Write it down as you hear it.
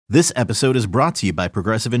This episode is brought to you by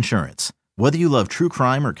Progressive Insurance. Whether you love true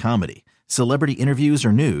crime or comedy, celebrity interviews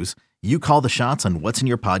or news, you call the shots on what's in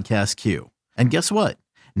your podcast queue. And guess what?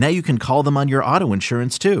 Now you can call them on your auto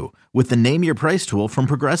insurance too with the Name Your Price tool from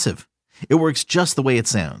Progressive. It works just the way it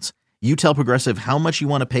sounds. You tell Progressive how much you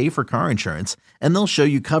want to pay for car insurance, and they'll show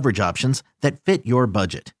you coverage options that fit your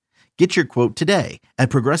budget. Get your quote today at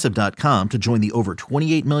Progressive.com to join the over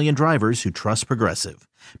 28 million drivers who trust Progressive.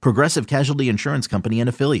 Progressive Casualty Insurance Company and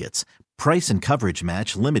Affiliates. Price and coverage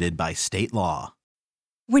match limited by state law.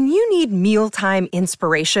 When you need mealtime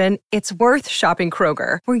inspiration, it's worth shopping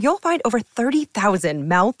Kroger, where you'll find over 30,000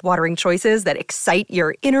 mouth-watering choices that excite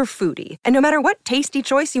your inner foodie. And no matter what tasty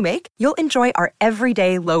choice you make, you'll enjoy our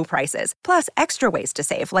everyday low prices, plus extra ways to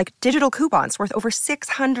save, like digital coupons worth over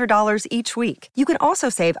 $600 each week. You can also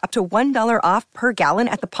save up to $1 off per gallon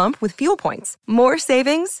at the pump with fuel points. More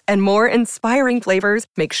savings and more inspiring flavors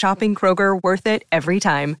make shopping Kroger worth it every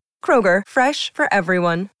time. Kroger, fresh for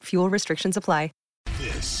everyone. Fuel restrictions apply.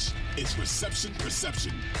 This is Reception,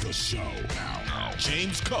 the show. Now,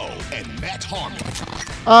 James Cole and Matt Harmon.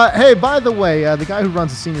 Hey, by the way, the guy who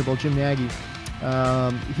runs the Senior Bowl, Jim Nagy,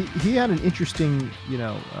 he had an interesting,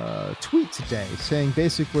 tweet today saying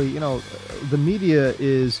basically, the media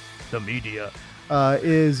is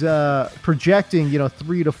projecting,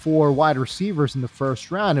 3 to 4 wide receivers in the first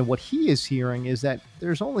round, and what he is hearing is that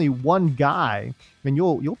there's only one guy, and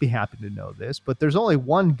you'll be happy to know this, but there's only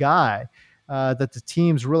one guy that the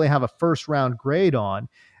teams really have a first round grade on,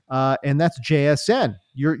 and that's JSN,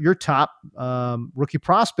 your top rookie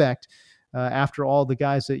prospect after all the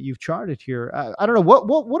guys that you've charted here. I don't know,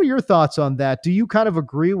 what are your thoughts on that? Do you kind of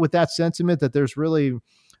agree with that sentiment that there's really,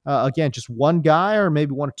 again, just one guy or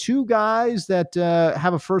maybe one or two guys that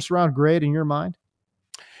have a first round grade in your mind?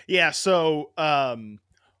 Yeah, so I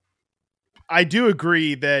do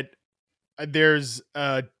agree that there's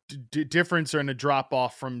a difference or in a drop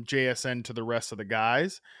off from JSN to the rest of the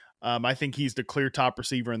guys. I think he's the clear top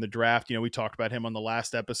receiver in the draft. We talked about him on the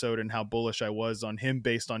last episode and how bullish I was on him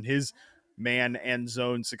based on his man and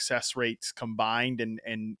zone success rates combined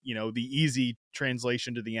and the easy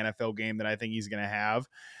translation to the NFL game that I think he's going to have.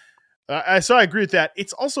 So I agree with that.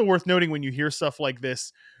 It's also worth noting when you hear stuff like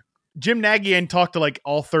this, Jim Nagy talked to like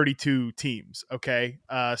all 32 teams. Okay.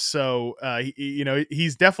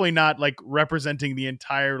 He's definitely not like representing the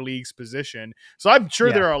entire league's position. So I'm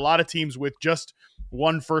sure there are a lot of teams with just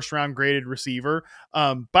one first round graded receiver.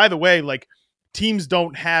 By the way, like teams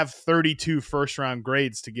don't have 32 first round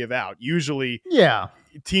grades to give out. Usually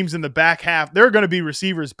teams in the back half, there are going to be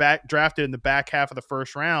receivers drafted in the back half of the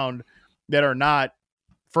first round that are not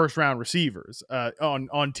first round receivers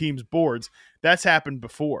on teams' boards. That's happened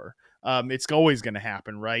before. It's always going to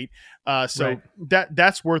happen, right?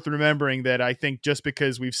 That's worth remembering, that I think just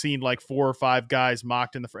because we've seen like 4 or 5 guys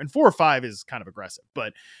mocked in and 4 or 5 is kind of aggressive,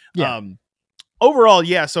 but overall,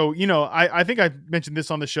 yeah. So, I think I mentioned this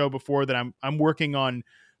on the show before that I'm working on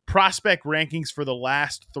prospect rankings for the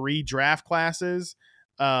last 3 draft classes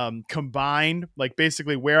combined, like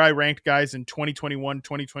basically where I ranked guys in 2021,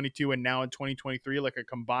 2022, and now in 2023, like a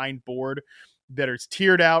combined board that is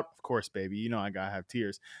tiered out. Of course, baby, I gotta have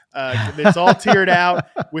tiers. It's all tiered out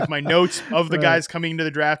with my notes of the guys coming into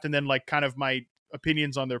the draft, and then like kind of my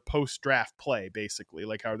opinions on their post-draft play, basically.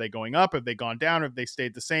 Like, how are they going up? Have they gone down? Have they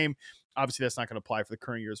stayed the same? Obviously, that's not going to apply for the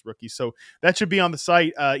current year's rookies. So that should be on the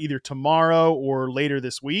site either tomorrow or later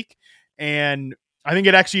this week. And I think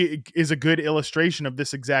it actually is a good illustration of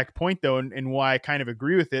this exact point, though, and why I kind of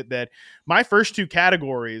agree with it, that my first 2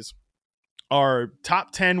 categories are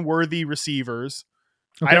top 10 worthy receivers.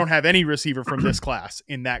 Okay. I don't have any receiver from this class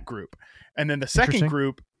in that group. And then the second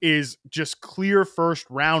group is just clear first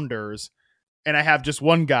rounders. And I have just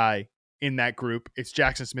one guy in that group. It's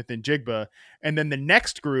Jackson Smith-Njigba. And then the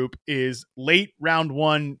next group is late round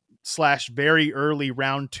 1 / very early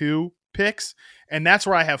round 2 picks. And that's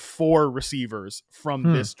where I have 4 receivers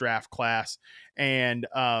from this draft class and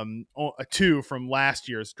 2 from last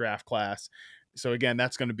year's draft class. So again,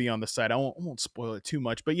 that's going to be on the site. I won't spoil it too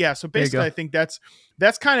much, but yeah. So basically, I think that's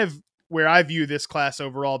kind of where I view this class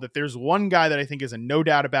overall. That there's one guy that I think is a no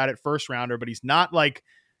doubt about it first rounder, but he's not like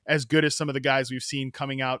as good as some of the guys we've seen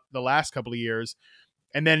coming out the last couple of years.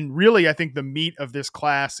 And then really, I think the meat of this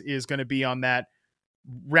class is going to be on that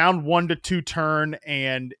round 1 to 2 turn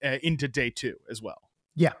and into day 2 as well.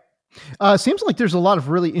 Yeah. Seems like there's a lot of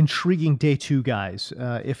really intriguing day 2 guys,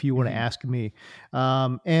 if you want to ask me.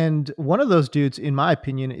 And one of those dudes, in my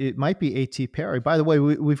opinion, it might be A.T. Perry. By the way,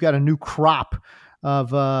 we've got a new crop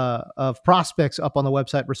of prospects up on the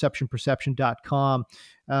website, receptionperception.com.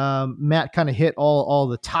 Matt kind of hit all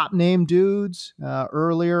the top name dudes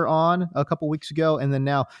earlier on a couple weeks ago. And then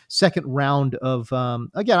now second round of,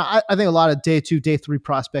 again, I think a lot of day 2, day 3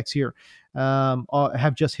 prospects here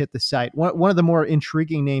have just hit the site. One of the more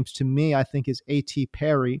intriguing names to me, I think, is A.T.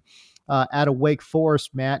 Perry out of Wake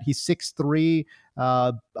Forest, Matt. He's 6'3",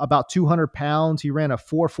 about 200 pounds. He ran a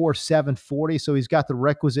 4.47 40, so he's got the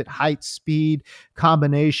requisite height, speed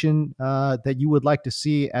combination that you would like to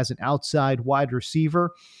see as an outside wide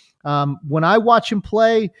receiver. When I watch him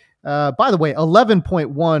play, by the way,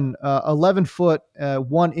 11.1, 11 foot,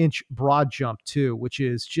 1 inch broad jump too, which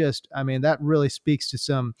is just, I mean, that really speaks to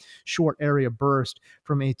some short area burst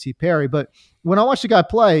from A.T. Perry. But when I watch the guy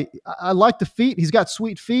play, I like the feet. He's got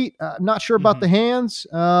sweet feet. Not sure about the hands.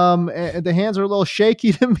 And the hands are a little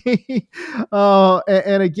shaky to me.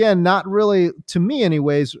 And again, not really, to me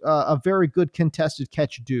anyways, a very good contested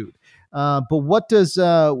catch dude. But what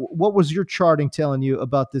was your charting telling you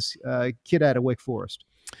about this kid out of Wake Forest?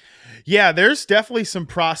 Yeah, there's definitely some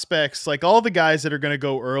prospects. Like all the guys that are going to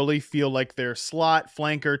go early feel like they're slot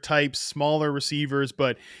flanker types, smaller receivers.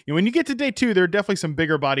 But when you get to day 2, there are definitely some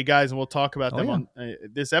bigger body guys, and we'll talk about them on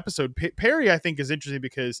this episode. Perry, I think, is interesting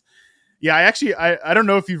because, I don't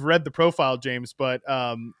know if you've read the profile, James, but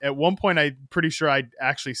at one point, I'm pretty sure I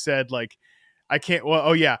actually said like, I can't.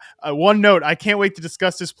 Well, one note. I can't wait to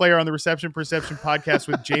discuss this player on the Reception Perception podcast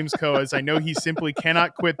with James Coe, as I know he simply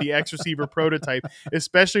cannot quit the X receiver prototype,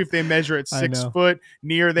 especially if they measure at 6 foot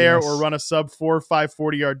near there or run a sub 4.5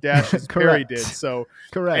 40-yard dash as Perry did. So,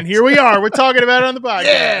 correct. And here we are. We're talking about it on the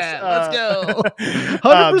podcast. Let's go.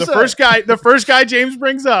 100%. The first guy James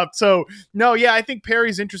brings up. So, no, I think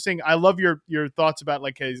Perry's interesting. I love your thoughts about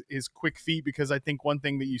like his quick feet, because I think one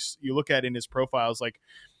thing that you look at in his profile is like,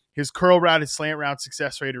 his curl route, his slant route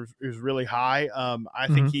success rate is really high. I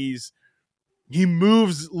think he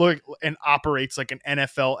moves and operates like an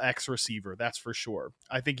NFL X receiver. That's for sure.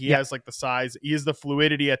 I think he has like the size. He has the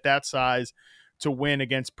fluidity at that size to win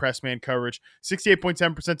against press man coverage.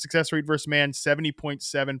 68.7% success rate versus man,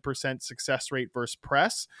 70.7% success rate versus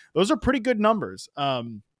press. Those are pretty good numbers.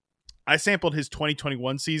 I sampled his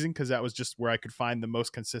 2021 season because that was just where I could find the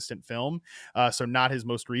most consistent film. So not his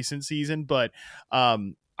most recent season, but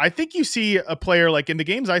I think you see a player like in the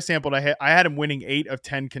games I sampled, I had him winning 8 of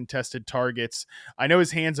 10 contested targets. I know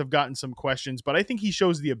his hands have gotten some questions, but I think he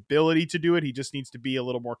shows the ability to do it. He just needs to be a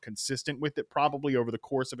little more consistent with it, probably over the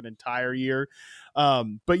course of an entire year.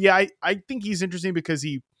 But yeah, I think he's interesting because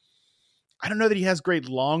I don't know that he has great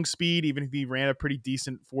long speed, even if he ran a pretty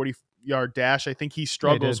decent 40-yard dash. I think he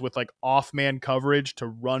struggles with like off man coverage to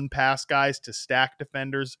run past guys, to stack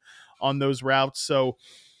defenders on those routes. So,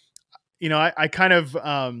 I kind of,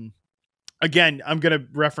 again, I'm going to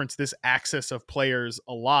reference this axis of players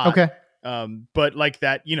a lot. Okay. But like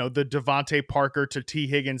that, the Devontae Parker to T.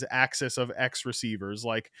 Higgins axis of X receivers,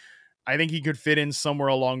 like I think he could fit in somewhere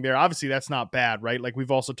along there. Obviously that's not bad, right? Like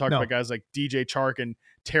we've also talked about guys like DJ Chark and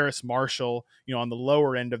Terrace Marshall, on the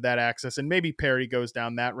lower end of that axis, and maybe Perry goes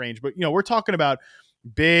down that range. But, we're talking about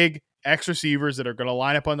big X receivers that are going to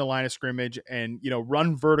line up on the line of scrimmage and,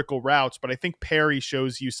 run vertical routes. But I think Perry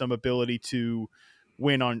shows you some ability to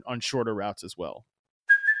win on shorter routes as well.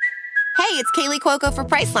 Hey, it's Kaylee Cuoco for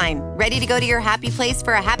Priceline. Ready to go to your happy place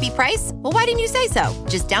for a happy price? Well, why didn't you say so?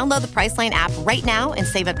 Just download the Priceline app right now and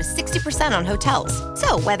save up to 60% on hotels.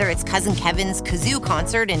 So whether it's Cousin Kevin's Kazoo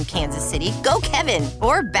Concert in Kansas City, go Kevin,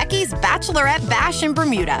 or Becky's Bachelorette Bash in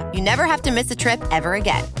Bermuda, you never have to miss a trip ever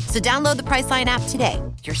again. So download the Priceline app today.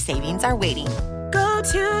 Your savings are waiting. Go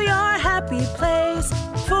to your happy place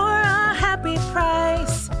for a happy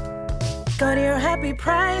price. Go to your happy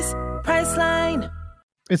price, Priceline.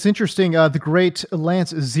 It's interesting. The great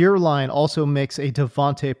Lance Zierlein also makes a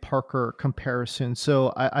Devontae Parker comparison.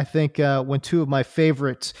 So I think when two of my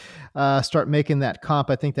favorites start making that comp,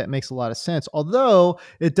 I think that makes a lot of sense. Although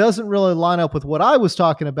it doesn't really line up with what I was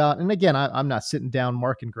talking about. And again, I'm not sitting down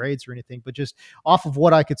marking grades or anything, but just off of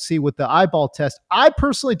what I could see with the eyeball test, I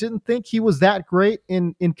personally didn't think he was that great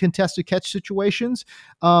in contested catch situations.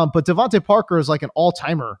 But Devontae Parker is like an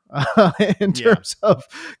all-timer in terms of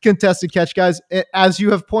contested catch guys. As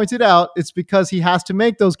you have pointed out, it's because he has to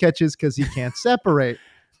make those catches because he can't separate,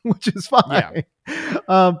 which is fine.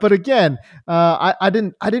 But again, I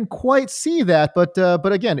didn't quite see that.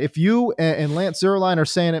 But again, if you and Lance Zierlein are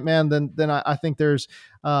saying it, man, then I think there's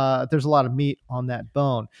a lot of meat on that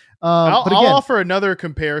bone. I'll offer another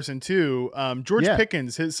comparison too. George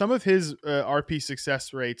Pickens, some of his RP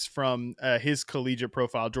success rates from his collegiate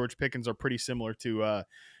profile, George Pickens, are pretty similar to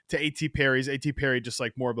to A.T. Perry's. A.T. Perry just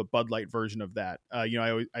like more of a Bud Light version of that. I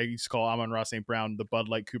used to call Amon-Ra St. Brown the Bud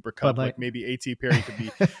Light Cooper Kupp. Like maybe A.T. Perry could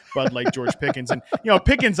be Bud Light George Pickens. And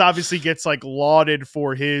Pickens obviously gets like lauded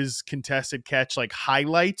for his contested catch like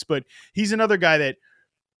highlights, but he's another guy that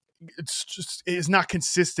it's just is not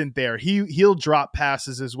consistent there. He'll drop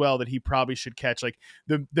passes as well that he probably should catch. Like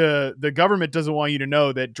the government doesn't want you to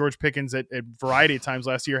know that George Pickens at a variety of times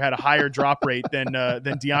last year had a higher drop rate than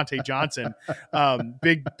Deontay Johnson.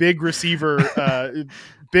 Big receiver,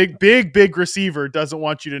 big receiver doesn't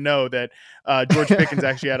want you to know that George Pickens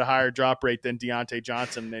actually had a higher drop rate than Deontay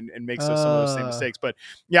Johnson and makes some of those same mistakes. But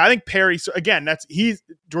yeah, I think Perry. So again,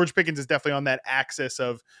 George Pickens is definitely on that axis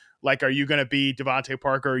of, like, are you going to be Devontae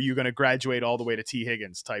Parker? Or are you going to graduate all the way to T.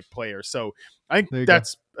 Higgins type player? So I think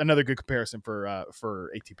that's another good comparison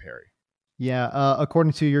for A.T. Perry. Yeah.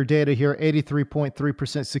 According to your data here,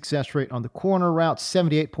 83.3% success rate on the corner route,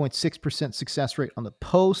 78.6% success rate on the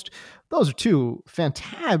post. Those are two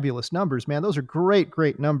fantabulous numbers, man. Those are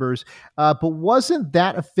great numbers. But wasn't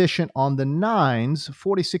that efficient on the nines,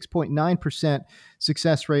 46.9%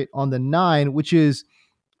 success rate on the 9, which is,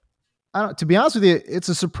 to be honest with you, it's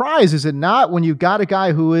a surprise, is it not, when you've got a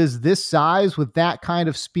guy who is this size with that kind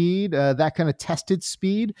of speed, that kind of tested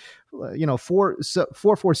speed,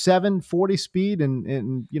 4.47 40 speed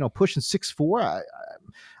and pushing 6.4.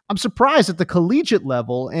 I'm surprised at the collegiate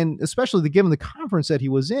level, and especially given the conference that he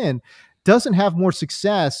was in, doesn't have more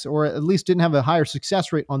success, or at least didn't have a higher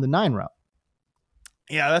success rate on the 9 route.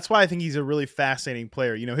 Yeah, that's why I think he's a really fascinating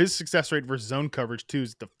player. His success rate versus zone coverage too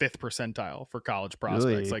is the 5th percentile for college prospects.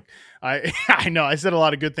 Really? Like I know I said a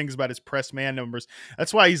lot of good things about his press man numbers.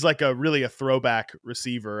 That's why he's like a throwback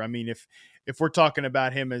receiver. I mean, if we're talking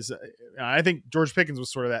about him as, I think George Pickens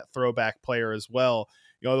was sort of that throwback player as well.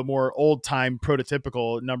 The more old time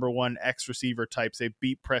prototypical number 1 X receiver types, they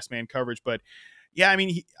beat press man coverage, but yeah, I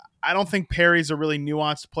mean, I don't think Perry's a really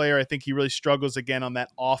nuanced player. I think he really struggles again on that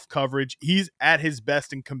off coverage. He's at his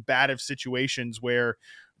best in combative situations where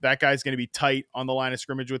that guy's going to be tight on the line of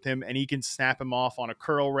scrimmage with him, and he can snap him off on a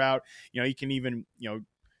curl route. He can even,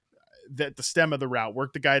 at the stem of the route,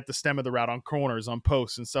 work the guy at the stem of the route on corners, on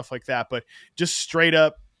posts and stuff like that. But just straight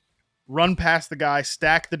up run past the guy,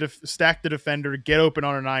 stack the defender, get open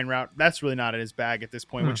on a 9 route. That's really not in his bag at this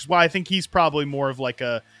point, which is why I think he's probably more of like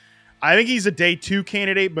I think he's a day 2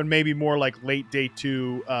 candidate, but maybe more like late day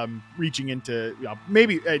 2, reaching into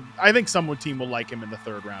maybe. I think some team will like him in the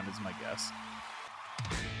 3rd round is my guess.